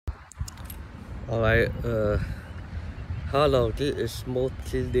Alright, hello, this is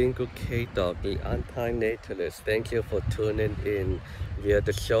Multilingual-Kdog, the antinatalist. Thank you for tuning in. We are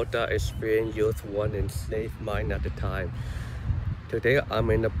the show that experienced youth one enslaved mind at a time. Today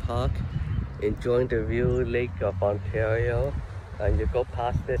I'm in the park, enjoying the view Lake of Ontario, and you go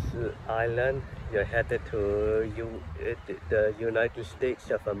past this island, you're headed to the United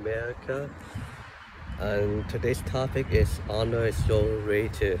States of America. And today's topic is honor is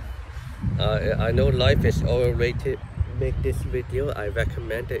overrated. I know life is overrated. Make this video, I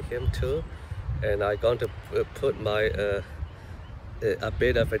recommended him too, and I'm going to put my a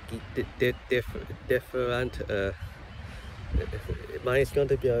bit of a different. Mine is going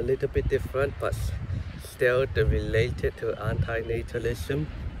to be a little bit different, but still related to antinatalism.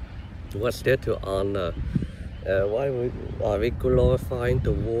 What's there to honor? Why are we glorifying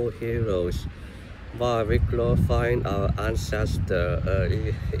the war heroes? Why are we glorifying our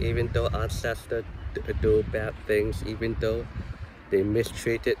ancestors? Even though ancestors do bad things, even though they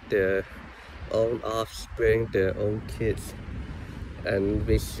mistreated their own offspring, their own kids, and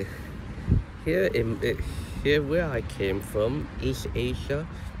here where I came from, East Asia,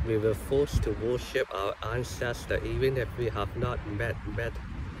 we were forced to worship our ancestor, even if we have not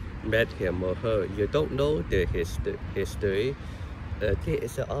met him or her. You don't know the history. This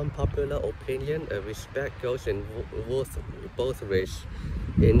is an unpopular opinion. Respect goes in both ways.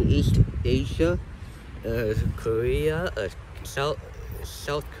 In East Asia, Korea,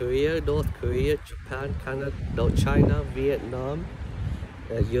 South Korea, North Korea, Japan, Canada, China, Vietnam,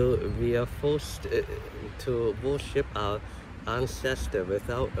 we are forced to worship our ancestor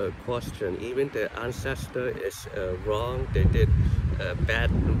without a question. Even the ancestor is wrong, they did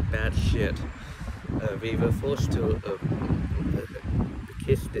bad shit. We were forced to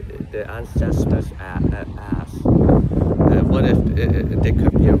kiss the ancestors' ass. What if they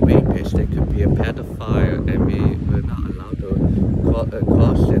could be a rapist, they could be a pedophile, and we were not allowed to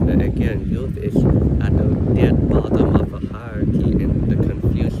caution. Again, youth is at the dead bottom of a hierarchy in the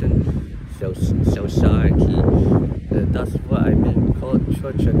confusion society. That's what I mean.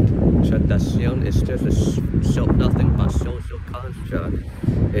 Culture tradition is just nothing but social construct.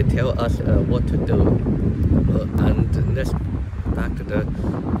 They tell us what to do. And let's back to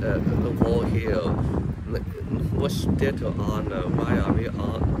the war hero. What's there to honor? Why are we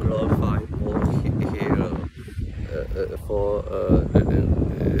glorifying war hero for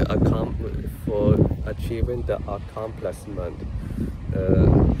achieving the accomplishment,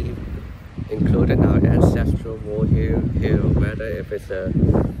 including our ancestral war hero, whether if it's a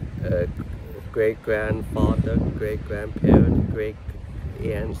great-grandfather, great-grandparent,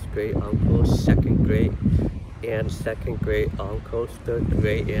 great-aunts, great-uncles, second-great aunts, second-great uncles,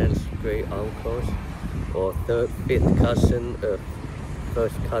 third-great aunts, great-uncles, or third, fifth cousin,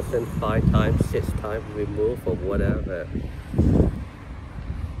 first cousin, 5 times, 6 times removed, or whatever.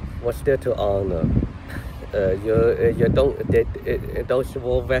 What's there to honor? You don't. Those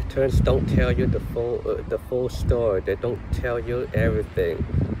war veterans don't tell you the full story. They don't tell you everything.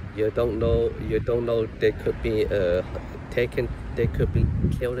 You don't know. They could be taken. They could be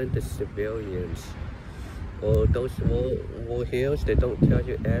killing the civilians. Or those war heroes. They don't tell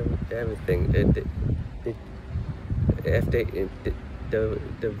you everything. If the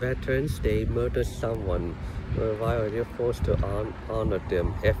veterans, they murder someone. Why are you forced to honor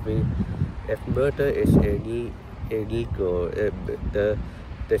them? If murder is illegal,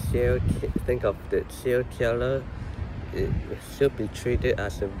 think of the serial killer, should be treated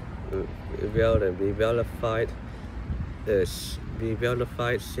as a villain. We vilified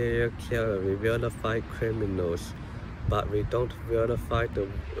serial killer, we vilified criminals, but we don't vilify the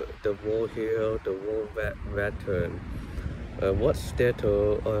war hero, the war veteran. What's there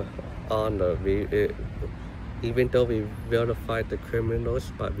to honor? Even though we vilify the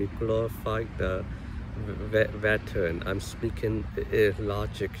criminals, but we glorify the veteran. I'm speaking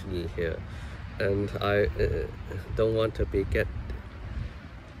logically here, and I don't want to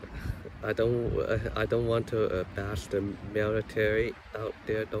I don't want to bash the military out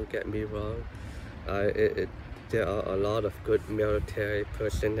there. Don't get me wrong. There are a lot of good military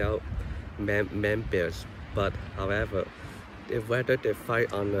personnel members, but however, whether they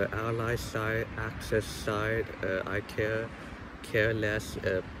fight on the Allied side, Axis side, I care less.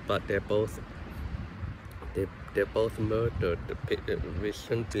 But they're both murdered. We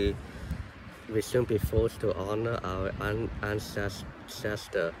shouldn't be forced to honor our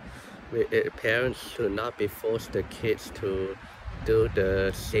ancestor. Parents should not be forced the kids to do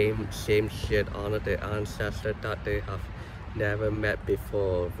the same shit, honor their ancestor that they have never met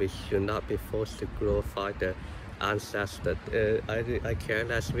before. We should not be forced to glorify the ancestor. I care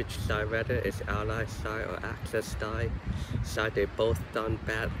less which side, whether it's ally side or Axis side. They both done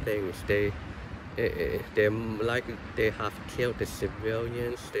bad things. They have killed the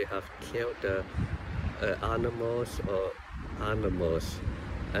civilians. They have killed the animals,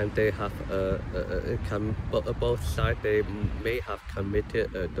 and they have both sides. They may have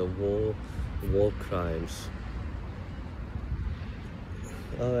committed the war crimes.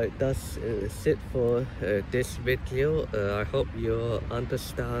 Alright, that's it for this video. I hope you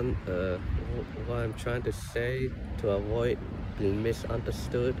understand what I'm trying to say to avoid being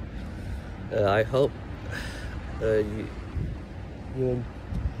misunderstood. I hope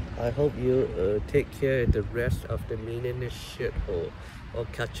you take care of the rest of the meaningless shithole. I'll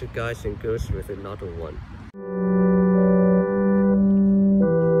catch you guys and girls with another one.